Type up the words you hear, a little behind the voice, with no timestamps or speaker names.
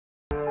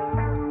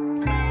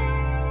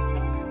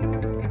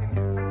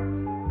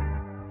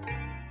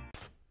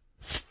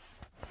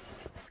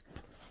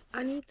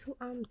I need to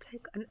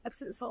take an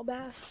Epsom salt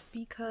bath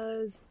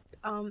because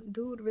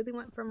dude really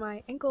went for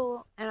my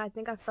ankle and I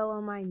think I fell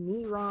on my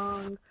knee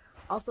wrong.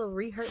 Also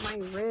re-hurt my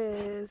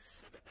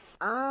wrist.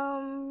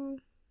 All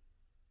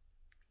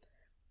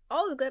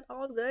is good,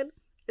 all is good.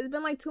 It's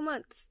been like 2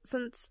 months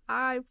since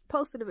I've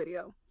posted a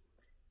video.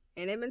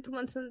 And it's been 2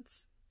 months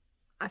since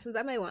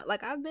I made one.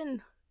 Like, I've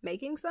been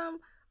making some,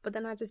 but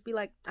then I just be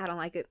like, I don't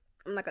like it.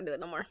 I'm not gonna do it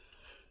no more.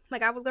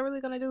 Like, I was really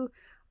gonna do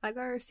like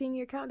our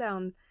senior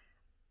countdown,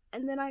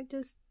 and then I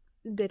just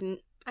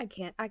didn't. I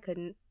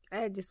couldn't.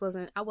 I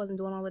wasn't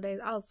doing all the days.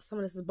 Some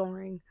of this is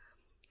boring.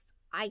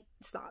 I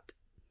stopped.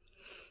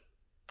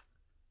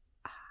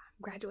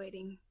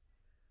 Graduating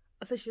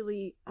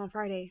officially on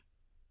Friday.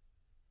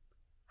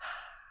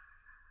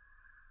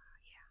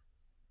 Yeah.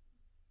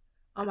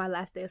 On my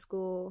last day of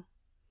school,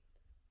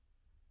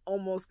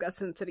 almost got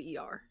sent to the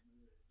ER.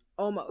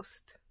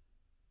 Almost.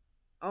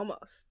 I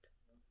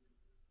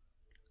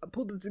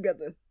pulled it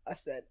together. I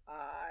said,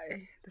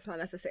 that's not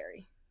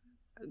necessary.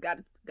 I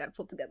gotta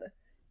pull it together.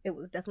 It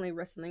was definitely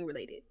wrestling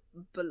related,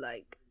 but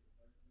like,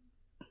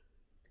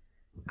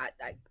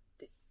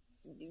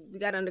 we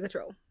got it under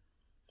control.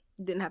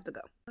 Didn't have to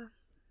go.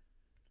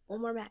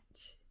 One more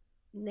match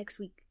next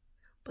week,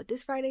 but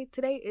this Friday.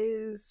 Today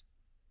is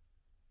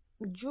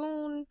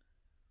June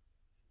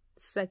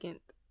 2nd,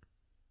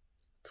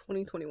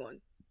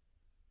 2021.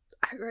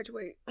 I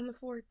graduate on the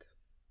 4th.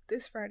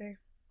 This Friday.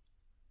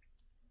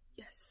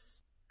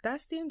 Yes.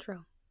 That's the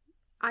intro.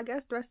 I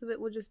guess the rest of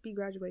it will just be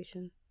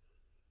graduation.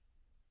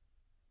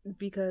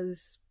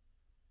 Because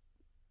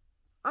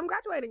I'm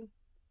graduating.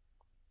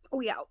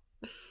 We out.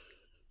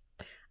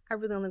 I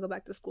really only go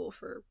back to school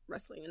for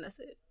wrestling and that's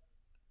it.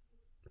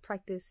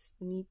 Practice,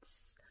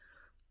 meets.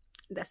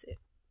 That's it.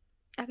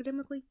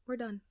 Academically, we're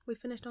done. We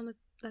finished on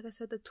like I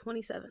said, the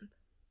 27th.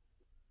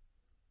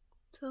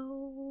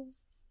 So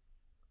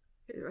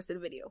here's the rest of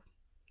the video.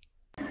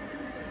 Please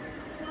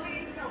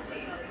don't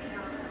wait on the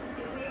counter.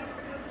 If we ask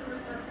the customer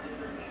service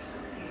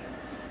information payment.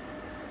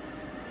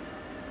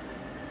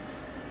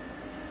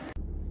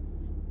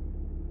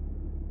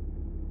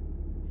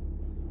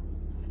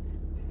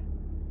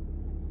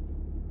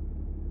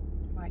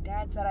 My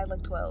dad said I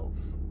look 12.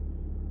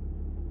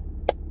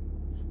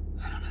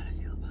 I don't know how to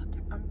feel about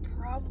that. I'm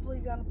probably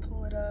gonna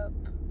pull it up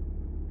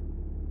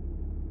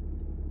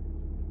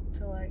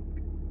to like,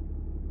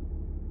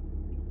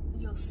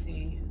 you'll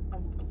see.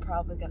 I'm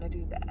probably gonna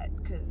do that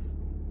because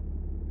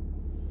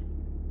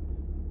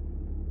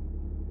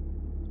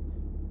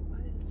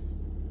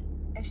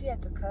and she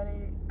had to cut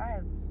it. I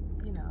have,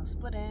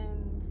 split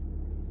ends.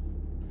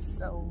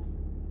 So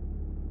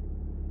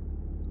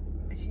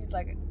and she's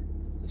like,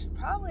 we should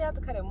probably have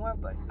to cut it more,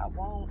 but I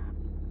won't.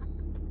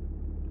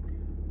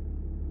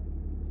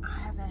 I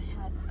haven't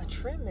had a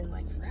trim in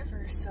like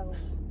forever, so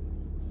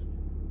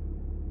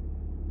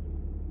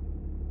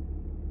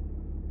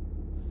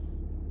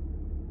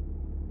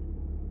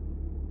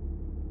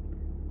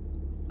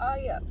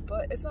yeah,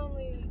 but it's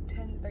only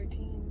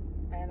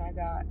 10:13 and I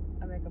got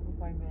a makeup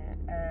appointment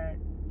at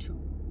 2.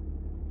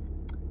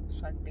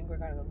 So I think we're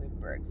gonna go get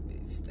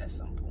breakfast at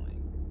some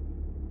point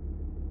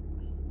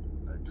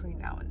between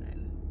now and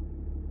then.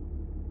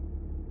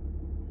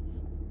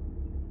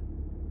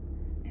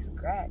 It's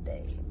grad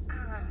day.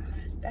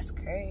 That's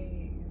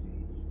crazy.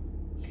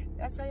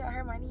 Did I tell you I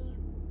hurt my knee?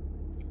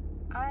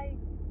 I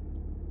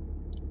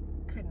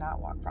could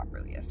not walk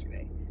properly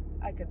yesterday.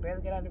 I could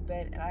barely get out of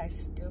bed and I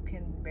still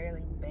can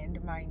barely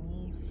bend my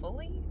knee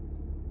fully.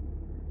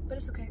 But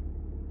it's okay.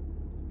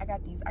 I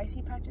got these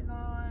icy patches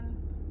on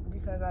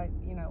because I,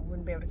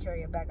 wouldn't be able to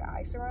carry a bag of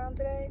ice around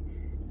today.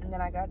 And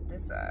then I got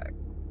this,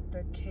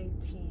 the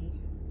KT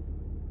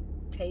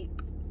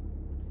tape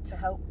to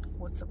help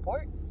with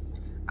support.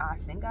 I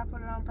think I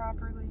put it on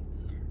properly.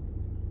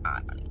 I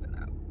don't even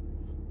know.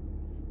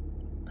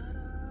 But,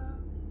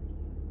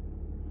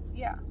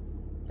 yeah.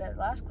 That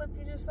last clip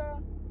you just saw,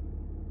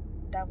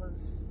 that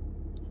was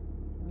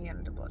me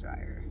under the blow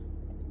dryer.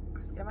 I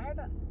was getting my hair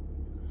done.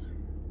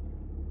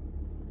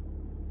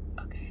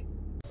 Okay.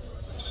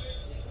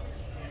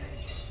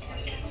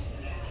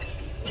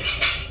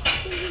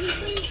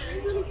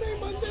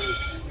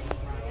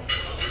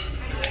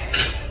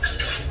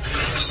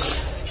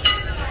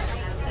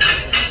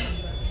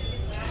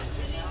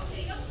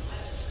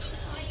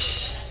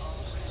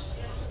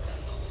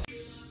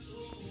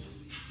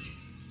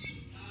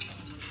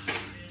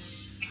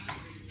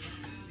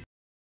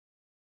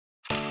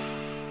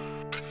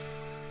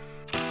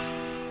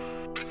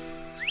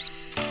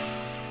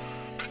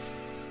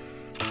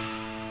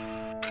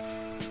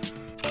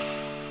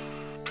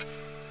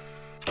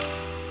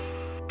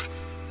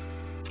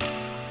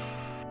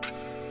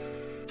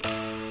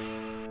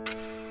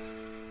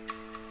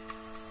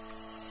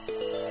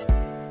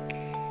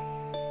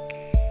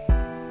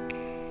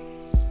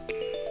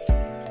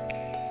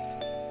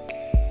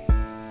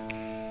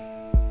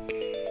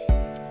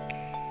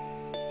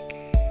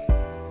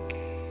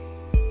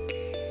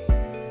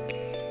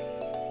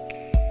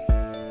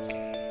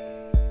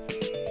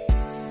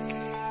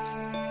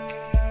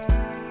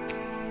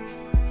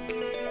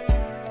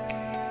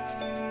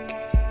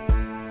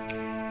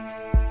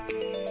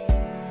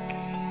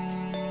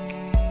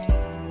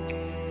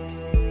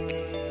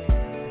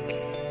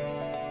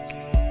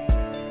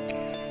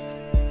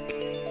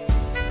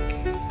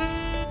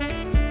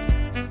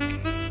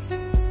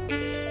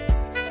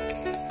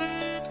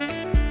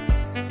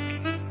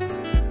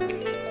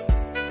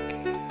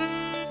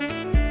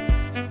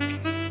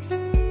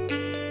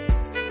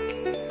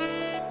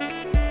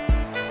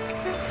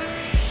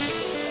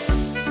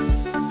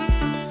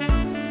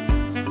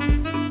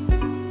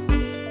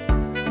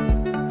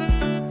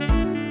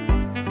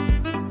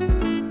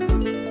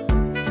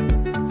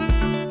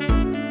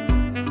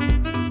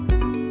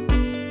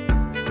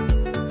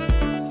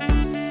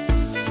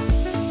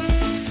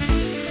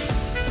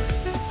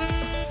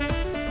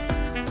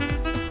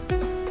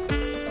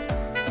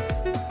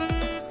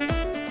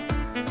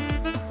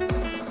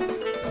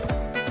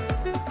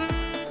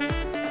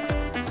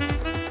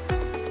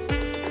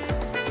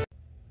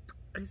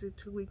 it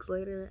 2 weeks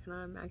later and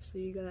I'm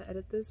actually gonna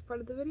edit this part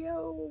of the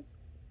video.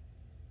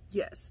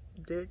 Yes,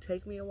 did it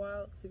take me a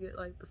while to get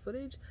like the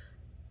footage?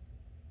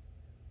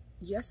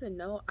 Yes and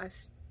no. I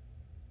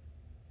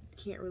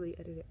can't really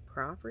edit it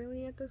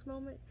properly at this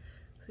moment,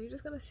 so you're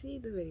just gonna see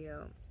the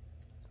video.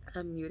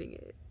 I'm muting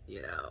it,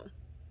 you know,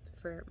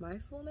 for my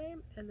full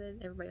name and then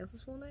everybody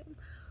else's full name.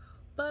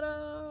 But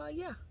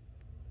yeah.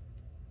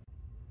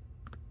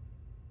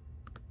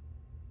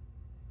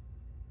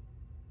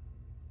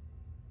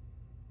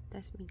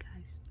 That's me,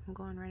 guys. I'm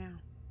going right now.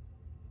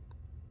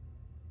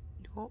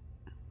 Yup.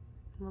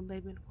 Little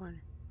baby in the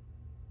corner.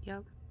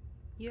 Yup.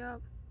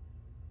 Yup.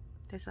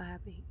 They're so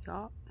happy.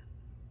 Yup.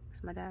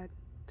 It's my dad.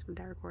 It's my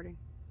dad recording.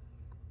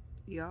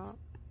 Yup.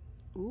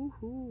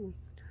 Woohoo.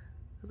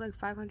 There's like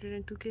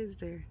 502 kids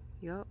there.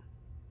 Yup.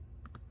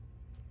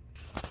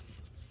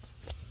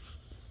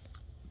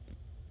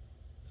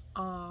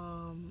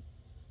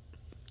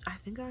 I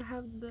think I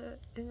have the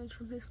image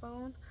from his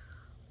phone.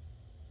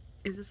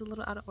 Is this a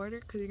little out of order?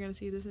 Because you're gonna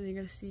see this and you're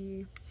gonna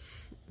see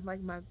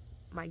like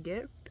my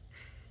gift.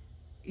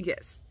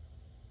 Yes.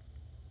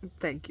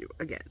 Thank you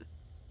again.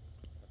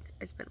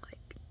 It's been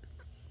like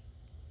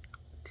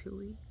 2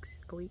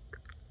 weeks, a week.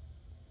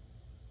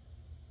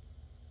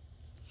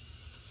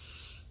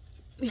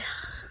 Yeah.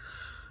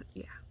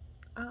 Yeah.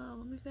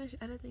 Let me finish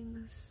editing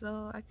this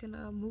so I can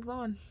move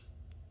on.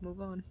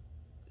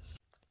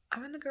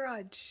 I'm in the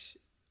garage.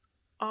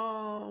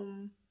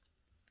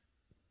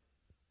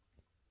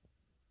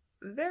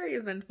 Very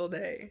eventful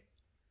day.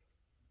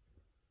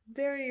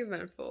 Very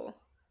eventful.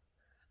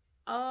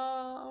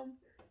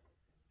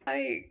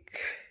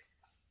 Like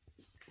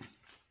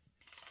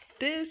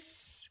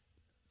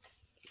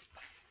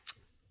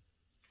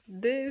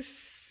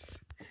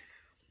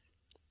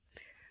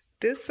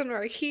this one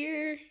right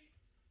here,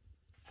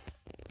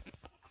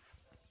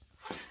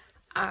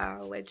 I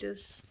would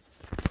just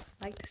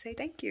like to say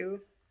thank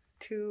you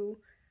to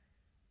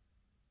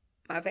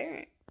my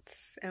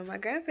parents and my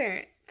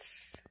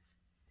grandparents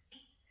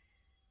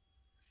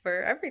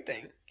for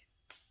everything.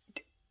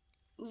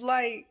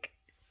 Like,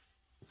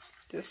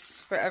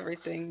 just for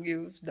everything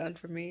you've done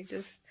for me.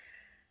 Just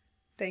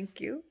thank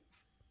you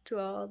to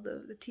all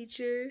the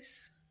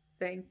teachers.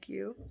 Thank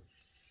you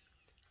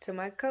to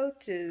my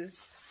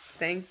coaches.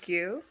 Thank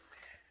you.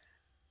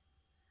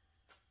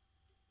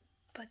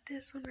 But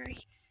this one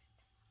right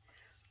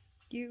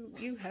here,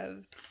 you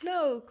have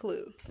no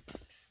clue.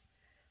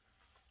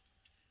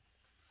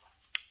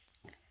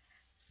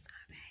 So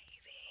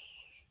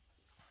baby.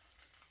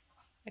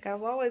 Like,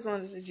 I've always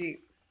wanted a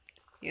Jeep,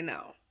 you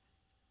know.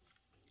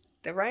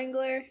 The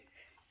Wrangler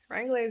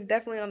is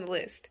definitely on the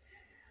list.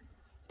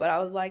 But I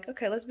was like,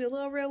 okay, let's be a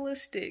little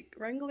realistic.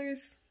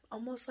 Wrangler's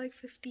almost like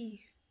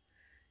 50.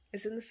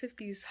 It's in the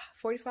 50s,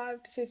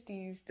 45 to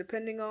 50s,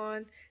 depending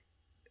on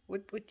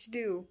what you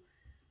do.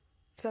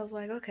 So I was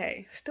like,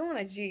 okay, still want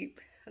a Jeep.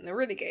 And the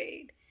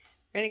Renegade.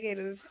 Renegade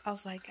is, I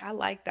was like, I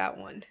like that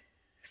one.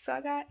 So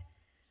I got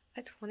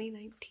a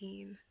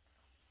 2019.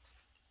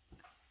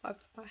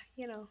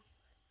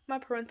 My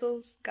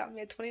parentals got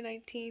me a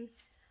 2019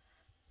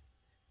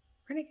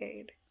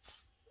 Renegade.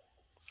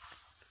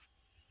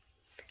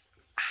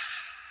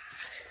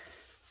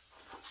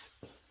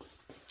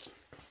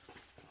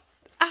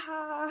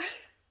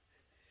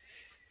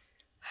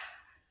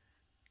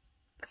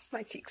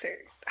 My cheeks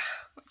hurt.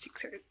 My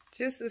cheeks hurt.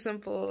 Just a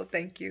simple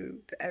thank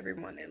you to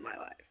everyone in my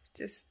life.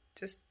 Just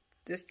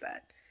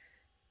that.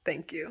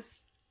 Thank you.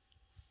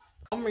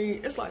 I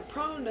mean, it's like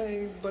prom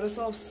day, but it's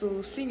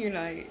also senior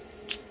night.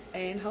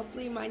 And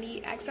hopefully my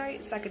knee acts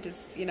right so I could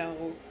just, you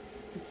know,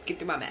 get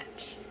through my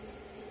match.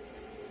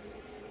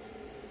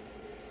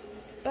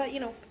 But, you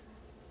know,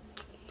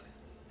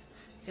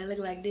 gotta look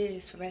like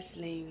this for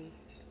wrestling.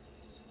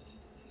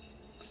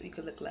 So you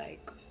could look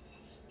like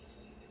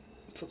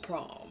for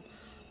prom.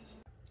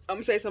 I'm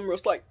gonna say something real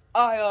slick.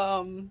 I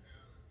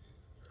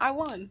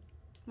won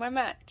my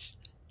match.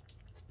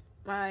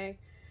 My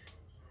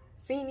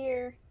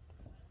senior.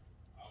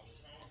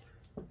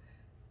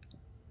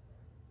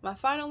 My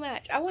final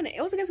match. I won it.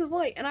 It was against a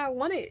boy and I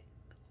won it.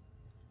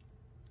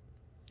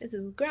 This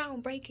is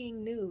groundbreaking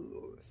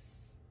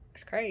news.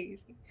 It's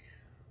crazy.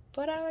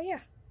 But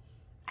yeah.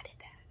 I did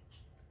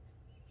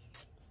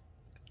that.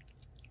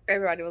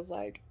 Everybody was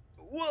like,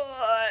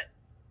 what?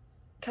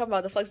 Talking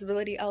about the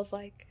flexibility. I was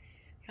like,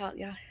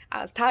 yeah,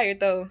 I was tired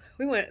though.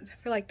 We went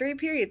for like 3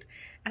 periods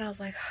and I was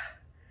like,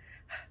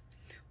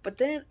 but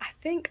then I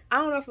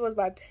don't know if it was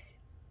by,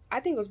 I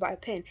think it was by a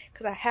pen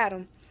because I had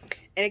him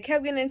and it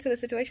kept getting into the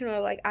situation where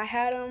like I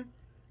had him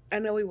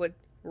and then we would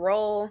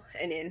roll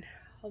and then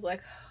I was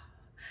like,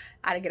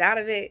 I had to get out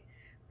of it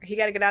or he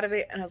got to get out of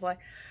it and I was like,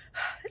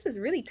 this is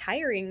really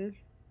tiring.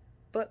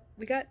 But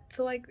we got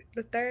to like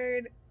the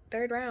third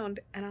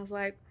round and I was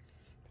like,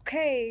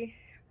 okay.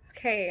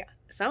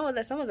 Some of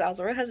that I was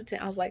real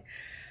hesitant. I was like,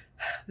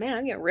 man,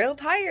 I'm getting real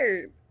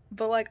tired.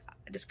 But like,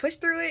 I just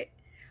pushed through it.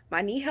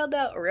 My knee held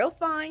up real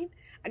fine.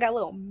 I got a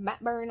little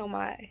mat burn on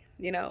my,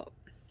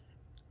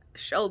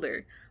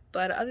 shoulder.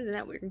 But other than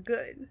that, we were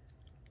good.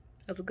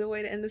 That was a good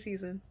way to end the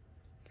season.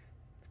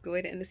 Good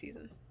way to end the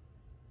season.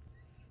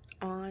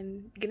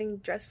 On getting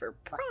dressed for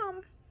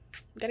prom.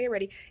 Gotta get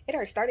ready. It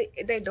already started.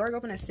 The doors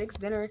open at 6.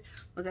 Dinner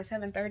was at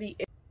 7:30.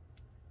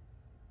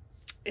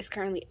 It's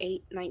currently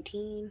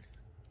 8:19.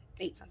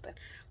 8 something.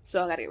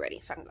 So I gotta get ready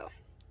so I can go.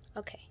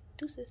 Okay.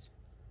 Deuces.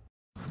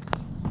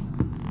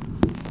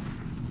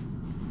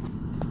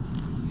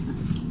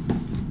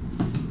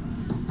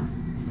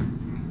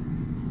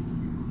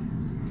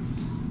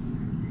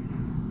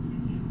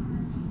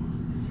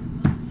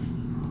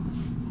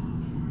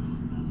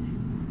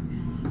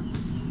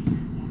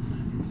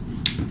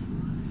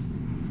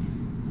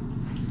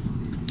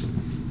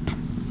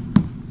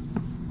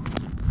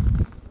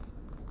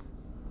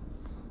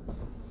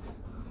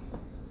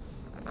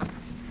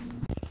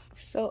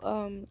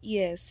 So,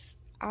 yes,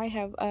 I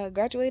have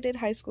graduated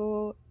high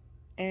school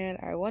and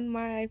I won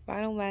my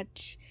final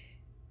match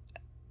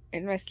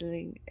in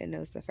wrestling, and it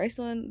was the first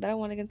one that I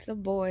won against a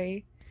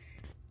boy.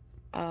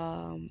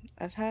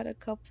 I've had a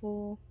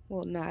couple,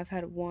 well, no, I've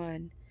had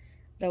one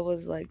that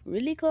was like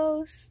really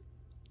close,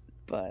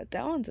 but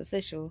that one's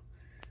official.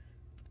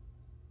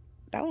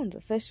 That one's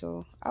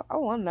official. I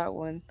won that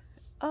one.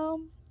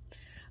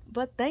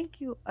 But thank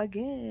you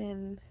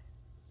again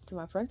to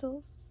my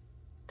parentals,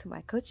 to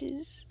my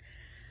coaches,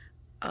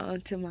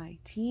 to my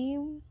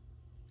team,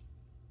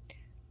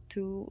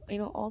 to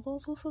all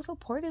those who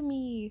supported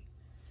me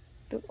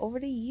over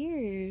the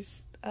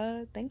years.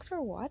 Thanks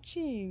for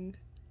watching.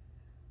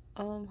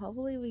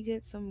 Hopefully we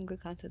get some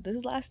good content.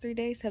 These last 3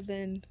 days have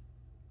been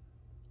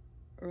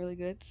really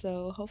good,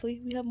 so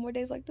hopefully we have more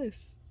days like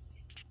this.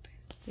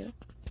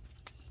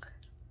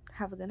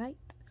 Have a good night,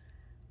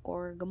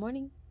 or good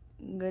morning,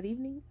 good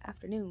evening,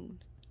 afternoon.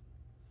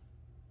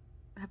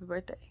 Happy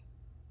birthday.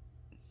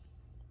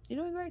 You're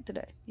doing great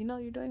today.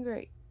 You're doing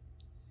great.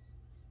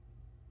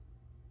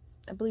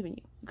 I believe in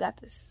you. You got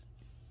this.